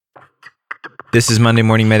This is Monday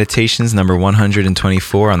Morning Meditations number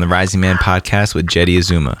 124 on the Rising Man podcast with Jeddy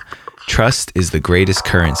Azuma. Trust is the greatest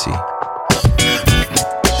currency.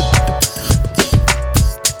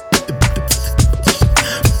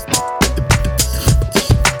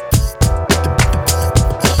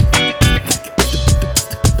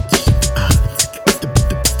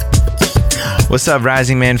 What's up,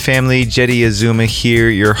 Rising Man family? Jeddy Azuma here,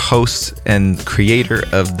 your host and creator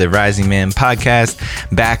of the Rising Man podcast,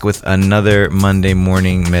 back with another Monday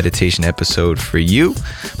morning meditation episode for you.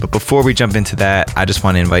 But before we jump into that, I just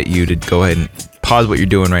want to invite you to go ahead and pause what you're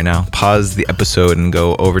doing right now. Pause the episode and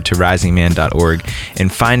go over to risingman.org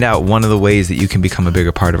and find out one of the ways that you can become a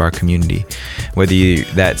bigger part of our community. Whether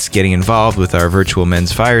that's getting involved with our virtual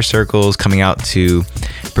men's fire circles, coming out to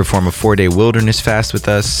perform a 4-day wilderness fast with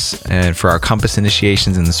us, and for our compass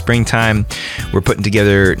initiations in the springtime. We're putting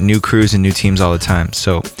together new crews and new teams all the time.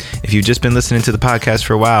 So if you've just been listening to the podcast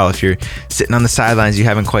for a while, if you're sitting on the sidelines, you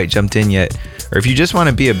haven't quite jumped in yet, or if you just want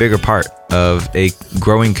to be a bigger part of a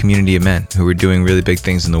growing community of men who are doing really big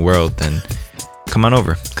things in the world, then come on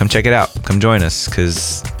over, come check it out, come join us,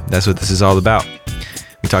 because that's what this is all about.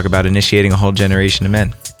 We talk about initiating a whole generation of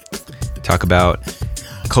men. We talk about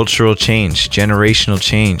cultural change, generational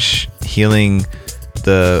change, healing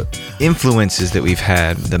the influences that we've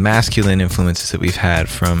had, the masculine influences that we've had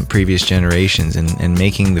from previous generations, and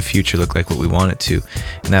making the future look like what we want it to.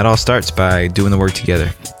 And that all starts by doing the work together.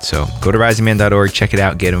 So go to risingman.org, check it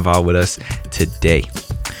out, get involved with us today.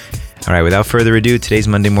 All right, without further ado, today's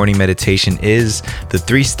Monday morning meditation is the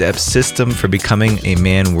 3-step system for becoming a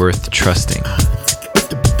man worth trusting.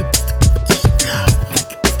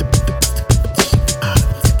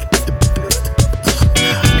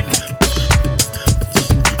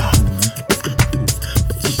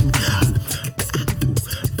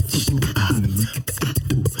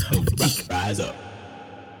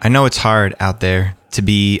 I know it's hard out there to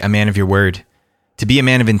be a man of your word, to be a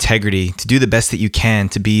man of integrity, to do the best that you can,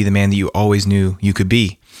 to be the man that you always knew you could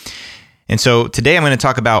be. And so today I'm going to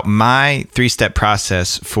talk about my 3-step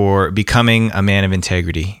process for becoming a man of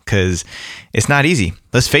integrity, because it's not easy.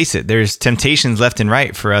 Let's face it, there's temptations left and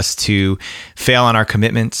right for us to fail on our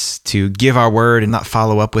commitments, to give our word and not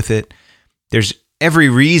follow up with it. There's every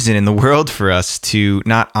reason in the world for us to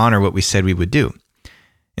not honor what we said we would do.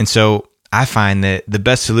 And so I find that the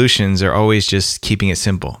best solutions are always just keeping it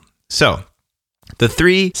simple. So the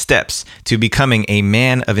 3 steps to becoming a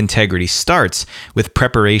man of integrity starts with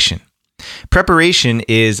preparation. Preparation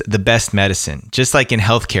is the best medicine. Just like in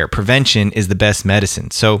healthcare, prevention is the best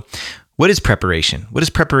medicine. So what is preparation? What does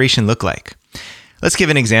preparation look like? Let's give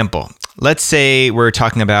an example. Let's say we're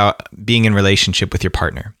talking about being in relationship with your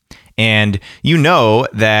partner, and you know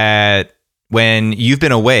that when you've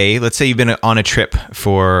been away, let's say you've been on a trip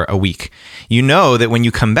for a week, you know that when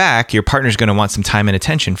you come back, your partner's going to want some time and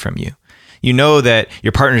attention from you. You know that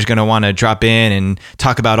your partner's going to want to drop in and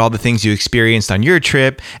talk about all the things you experienced on your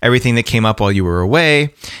trip, everything that came up while you were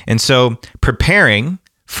away. And so preparing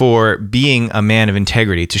for being a man of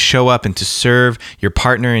integrity, to show up and to serve your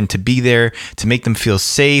partner and to be there, to make them feel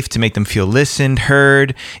safe, to make them feel listened,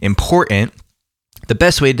 heard, important. The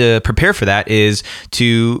best way to prepare for that is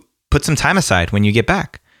to put some time aside when you get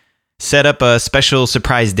back. Set up a special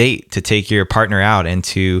surprise date to take your partner out and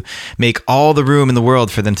to make all the room in the world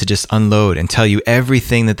for them to just unload and tell you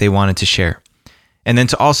everything that they wanted to share. And then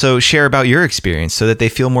to also share about your experience so that they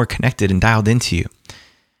feel more connected and dialed into you.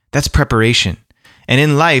 That's preparation. And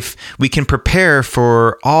in life, we can prepare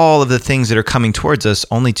for all of the things that are coming towards us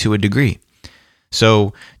only to a degree.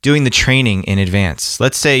 So doing the training in advance.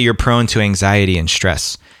 Let's say you're prone to anxiety and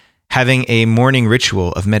stress. Having a morning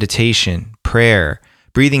ritual of meditation, prayer,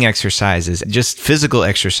 breathing exercises, just physical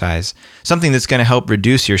exercise, something that's going to help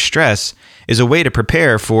reduce your stress, is a way to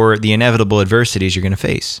prepare for the inevitable adversities you're going to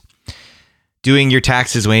face. Doing your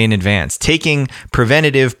taxes way in advance, taking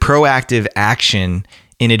preventative, proactive action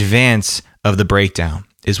in advance of the breakdown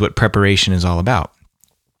is what preparation is all about.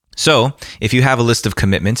 So if you have a list of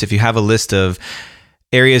commitments, if you have a list of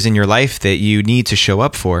areas in your life that you need to show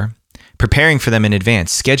up for, preparing for them in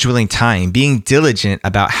advance, scheduling time, being diligent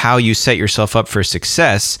about how you set yourself up for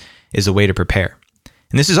success is a way to prepare.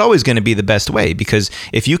 And this is always going to be the best way, because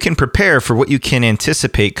if you can prepare for what you can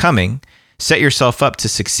anticipate coming, set yourself up to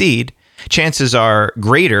succeed, chances are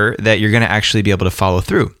greater that you're going to actually be able to follow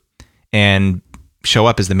through and show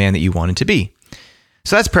up as the man that you wanted to be.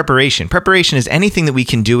 So that's preparation. Preparation is anything that we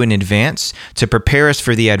can do in advance to prepare us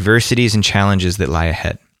for the adversities and challenges that lie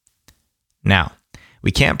ahead. Now, we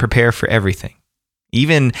can't prepare for everything.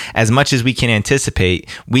 Even as much as we can anticipate,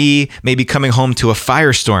 we may be coming home to a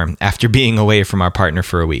firestorm after being away from our partner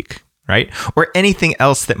for a week, right? Or anything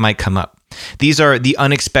else that might come up. These are the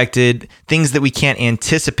unexpected things that we can't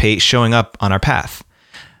anticipate showing up on our path.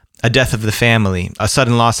 A death of the family, a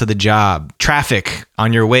sudden loss of the job, traffic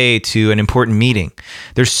on your way to an important meeting.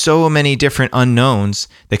 There's so many different unknowns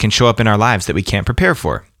that can show up in our lives that we can't prepare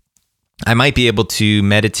for. I might be able to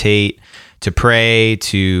meditate, to pray,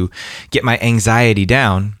 to get my anxiety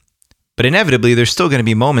down, but inevitably there's still going to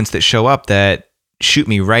be moments that show up that shoot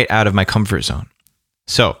me right out of my comfort zone.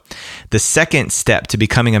 So, the second step to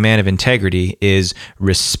becoming a man of integrity is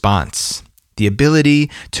response. The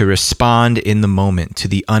ability to respond in the moment to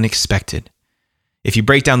the unexpected. If you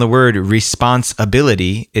break down the word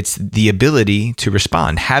responsibility, it's the ability to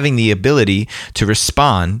respond, having the ability to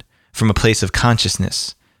respond from a place of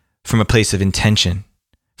consciousness, from a place of intention,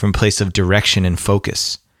 from a place of direction and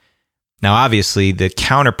focus. Now, obviously, the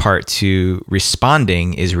counterpart to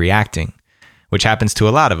responding is reacting, which happens to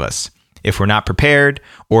a lot of us. If we're not prepared,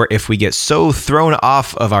 or if we get so thrown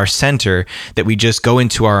off of our center that we just go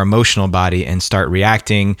into our emotional body and start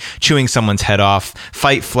reacting, chewing someone's head off,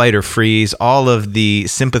 fight, flight, or freeze, all of the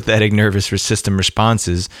sympathetic nervous system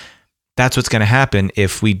responses, that's what's going to happen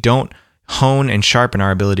if we don't hone and sharpen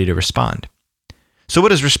our ability to respond. So what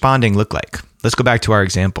does responding look like? Let's go back to our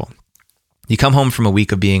example. You come home from a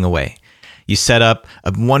week of being away. You set up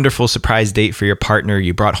a wonderful surprise date for your partner.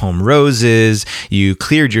 You brought home roses. You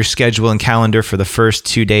cleared your schedule and calendar for the first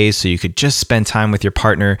 2 days so you could just spend time with your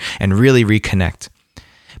partner and really reconnect.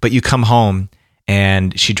 But you come home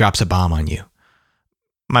and she drops a bomb on you.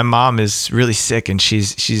 My mom is really sick and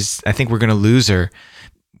she's I think we're going to lose her.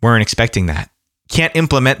 Weren't expecting that. Can't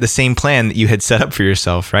implement the same plan that you had set up for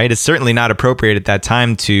yourself, right? It's certainly not appropriate at that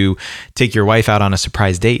time to take your wife out on a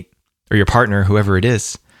surprise date, or your partner, whoever it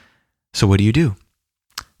is. So what do?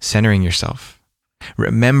 Centering yourself,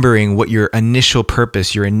 remembering what your initial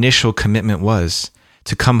purpose, your initial commitment was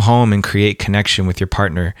to come home and create connection with your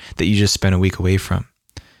partner that you just spent a week away from.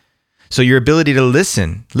 So your ability to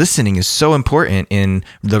listening is so important in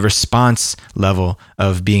the response level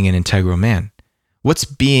of being an integral man. What's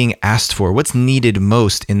being asked for? What's needed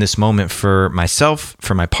most in this moment for myself,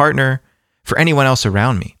 for my partner, for anyone else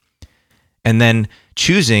around me? And then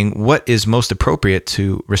choosing what is most appropriate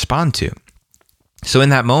to respond to. So in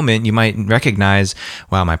that moment, you might recognize,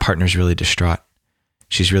 wow, my partner's really distraught.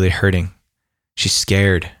 She's really hurting. She's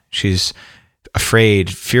scared. She's afraid,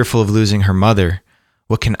 fearful of losing her mother.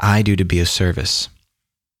 What can I do to be of service?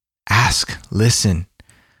 Ask, listen,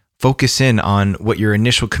 focus in on what your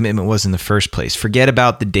initial commitment was in the first place. Forget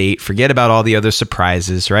about the date, forget about all the other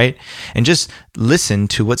surprises, right? And just listen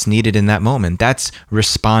to what's needed in that moment. That's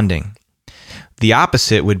responding. The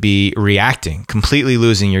opposite would be reacting, completely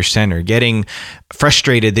losing your center, getting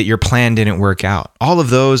frustrated that your plan didn't work out. All of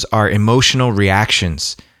those are emotional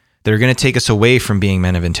reactions that are going to take us away from being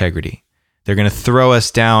men of integrity. They're going to throw us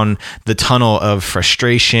down the tunnel of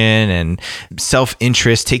frustration and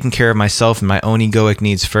self-interest, taking care of myself and my own egoic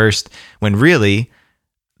needs first, when really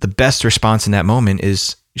the best response in that moment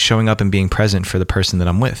is showing up and being present for the person that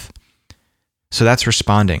I'm with. So that's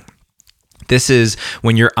responding. This is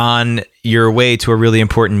when you're on your way to a really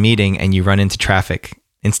important meeting and you run into traffic.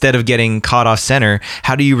 Instead of getting caught off center,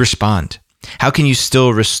 how do you respond? How can you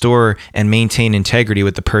still restore and maintain integrity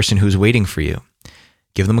with the person who's waiting for you?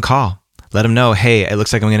 Give them a call. Let them know, hey, it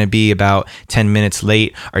looks like I'm going to be about 10 minutes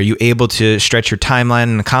late. Are you able to stretch your timeline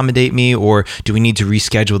and accommodate me, or do we need to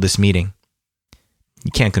reschedule this meeting?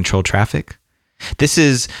 You can't control traffic. This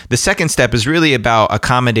is the second step, is really about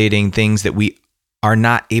accommodating things that we are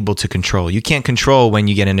not able to control. You can't control when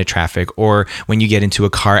you get into traffic, or when you get into a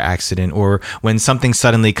car accident, or when something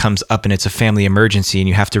suddenly comes up and it's a family emergency and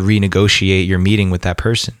you have to renegotiate your meeting with that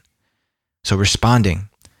person. So responding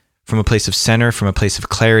from a place of center, from a place of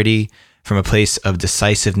clarity, from a place of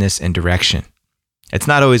decisiveness and direction. It's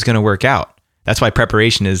not always going to work out. That's why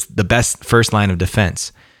preparation is the best first line of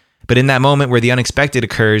defense. But in that moment where the unexpected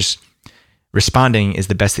occurs, responding is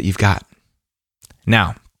the best that you've got.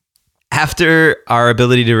 Now, after our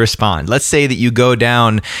ability to respond, let's say that you go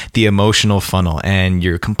down the emotional funnel and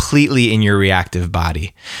you're completely in your reactive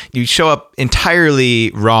body. You show up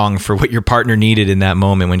entirely wrong for what your partner needed in that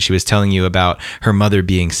moment when she was telling you about her mother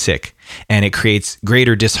being sick. And it creates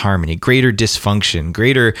greater disharmony, greater dysfunction,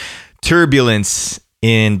 greater turbulence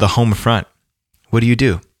in the home front. What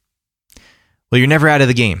do? Well, you're never out of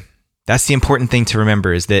the game. That's the important thing to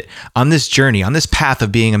remember, is that on this journey, on this path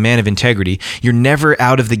of being a man of integrity, you're never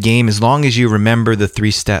out of the game as long as you remember the 3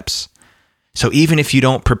 steps. So even if you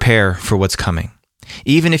don't prepare for what's coming,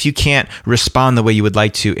 even if you can't respond the way you would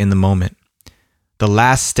like to in the moment, the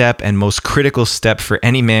last step and most critical step for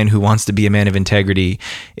any man who wants to be a man of integrity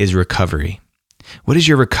is recovery. What is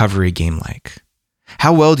your recovery game like?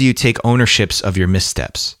 How well do you take ownerships of your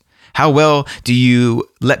missteps? How well do you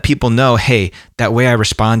let people know, hey, that way I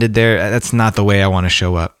responded there, that's not the way I want to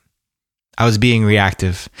show up. I was being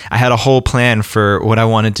reactive. I had a whole plan for what I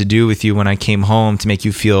wanted to do with you when I came home to make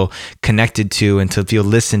you feel connected to and to feel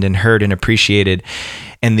listened and heard and appreciated.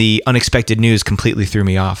 And the unexpected news completely threw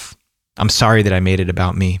me off. I'm sorry that I made it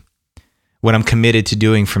about me. What I'm committed to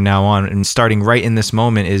doing from now on and starting right in this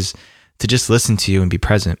moment is to just listen to you and be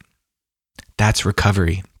present. That's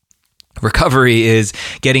recovery. Recovery is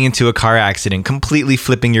getting into a car accident, completely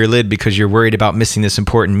flipping your lid because you're worried about missing this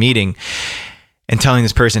important meeting and telling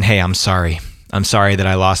this person, hey, I'm sorry. I'm sorry that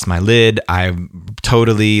I lost my lid. I'm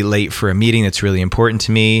totally late for a meeting that's really important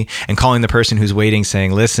to me. And calling the person who's waiting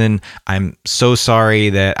saying, listen, I'm so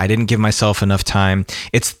sorry that I didn't give myself enough time.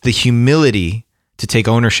 It's the humility to take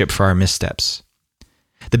ownership for our missteps.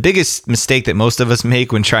 The biggest mistake that most of us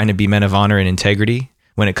make when trying to be men of honor and integrity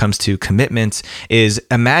when it comes to commitments is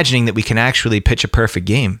imagining that we can actually pitch a perfect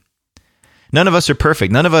game. None of us are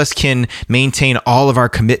perfect. None of us can maintain all of our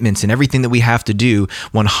commitments and everything that we have to do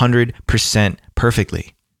 100%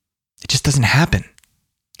 perfectly. It just doesn't happen.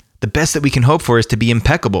 The best that we can hope for is to be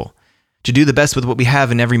impeccable, to do the best with what we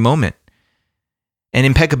have in every moment. And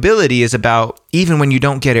impeccability is about, even when you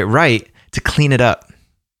don't get it right, to clean it up,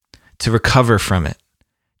 to recover from it,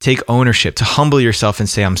 take ownership, to humble yourself and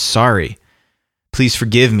say, I'm sorry. Please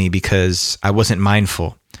forgive me because I wasn't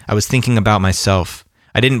mindful. I was thinking about myself.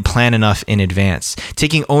 I didn't plan enough in advance.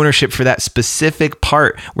 Taking ownership for that specific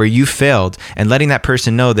part where you failed and letting that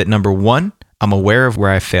person know that, number one, I'm aware of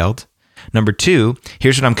where I failed. Number two,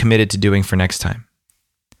 here's what I'm committed to doing for next time.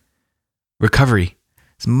 Recovery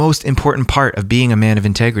is the most important part of being a man of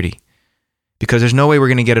integrity because there's no way we're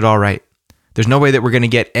going to get it all right. There's no way that we're going to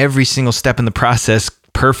get every single step in the process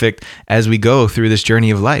perfect as we go through this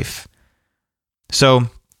journey of life. So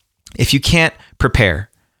if you can't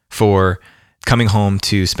prepare for coming home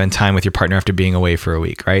to spend time with your partner after being away for a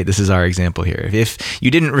week, right? This is our example here. If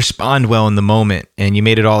you didn't respond well in the moment and you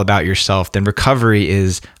made it all about yourself, then recovery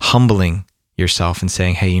is humbling yourself and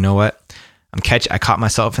saying, hey, you know what? I caught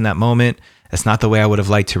myself in that moment. That's not the way I would have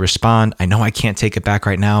liked to respond. I know I can't take it back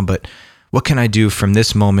right now, but what can I do from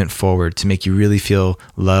this moment forward to make you really feel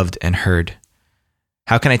loved and heard?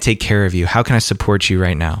 How can I take care of you? How can I support you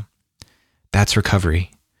right now? That's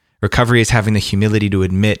recovery. Recovery is having the humility to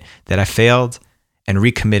admit that I failed and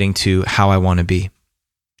recommitting to how I want to be.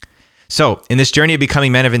 So in this journey of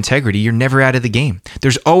becoming men of integrity, you're never out of the game.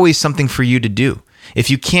 There's always something for you to do. If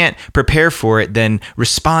you can't prepare for it, then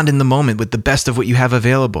respond in the moment with the best of what you have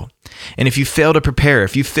available. And if you fail to prepare,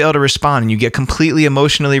 if you fail to respond and you get completely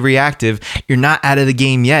emotionally reactive, you're not out of the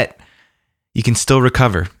game yet. You can still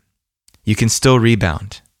recover. You can still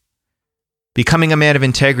rebound. Becoming a man of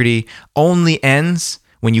integrity only ends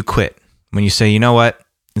when you quit, when you say, you know what,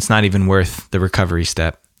 it's not even worth the recovery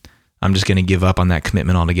step. I'm just going to give up on that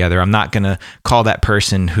commitment altogether. I'm not going to call that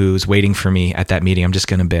person who's waiting for me at that meeting. I'm just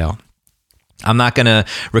going to bail. I'm not going to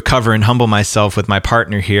recover and humble myself with my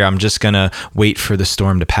partner here. I'm just going to wait for the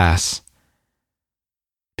storm to pass.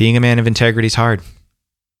 Being a man of integrity is hard.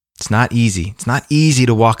 It's not easy. It's not easy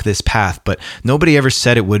to walk this path, but nobody ever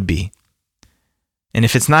said it would be. And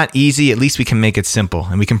if it's not easy, at least we can make it simple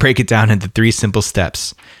and we can break it down into 3 simple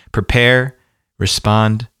steps. Prepare,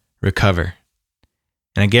 respond, recover.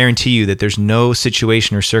 And I guarantee you that there's no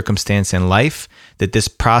situation or circumstance in life that this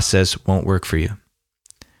process won't work for you.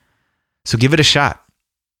 So give it a shot.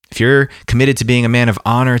 If you're committed to being a man of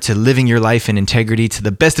honor, to living your life in integrity, to the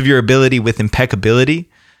best of your ability with impeccability,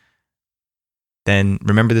 then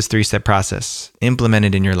remember this 3-step process. Implement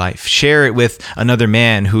it in your life. Share it with another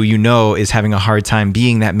man who you know is having a hard time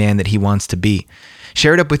being that man that he wants to be.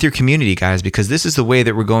 Share it up with your community, guys, because this is the way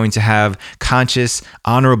that we're going to have conscious,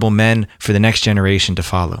 honorable men for the next generation to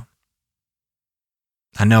follow.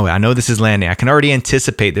 I know this is landing. I can already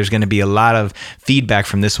anticipate there's going to be a lot of feedback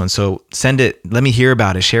from this one. So send it. Let me hear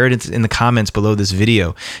about it. Share it in the comments below this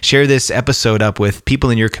video. Share this episode up with people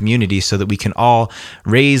in your community so that we can all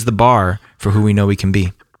raise the bar for who we know we can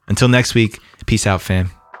be. Until next week, peace out,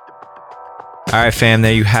 fam. All right, fam,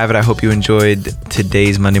 there you have it. I hope you enjoyed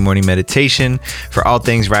today's Monday morning meditation. For all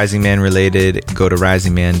things Rising Man related, go to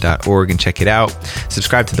risingman.org and check it out.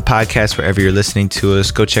 Subscribe to the podcast wherever you're listening to us.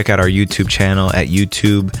 Go check out our YouTube channel at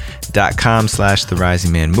youtube.com/The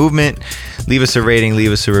Rising Man Movement. Leave us a rating,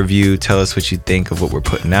 leave us a review. Tell us what you think of what we're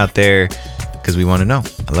putting out there because we want to know.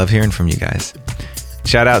 I love hearing from you guys.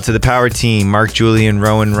 Shout out to the power team, Mark, Julian,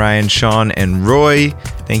 Rowan, Ryan, Sean, and Roy.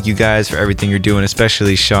 Thank you guys for everything you're doing,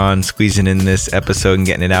 especially Sean squeezing in this episode and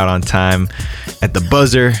getting it out on time at the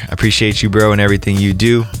buzzer. I appreciate you, bro, and everything you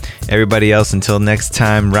do. Everybody else, until next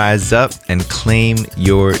time, rise up and claim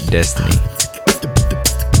your destiny.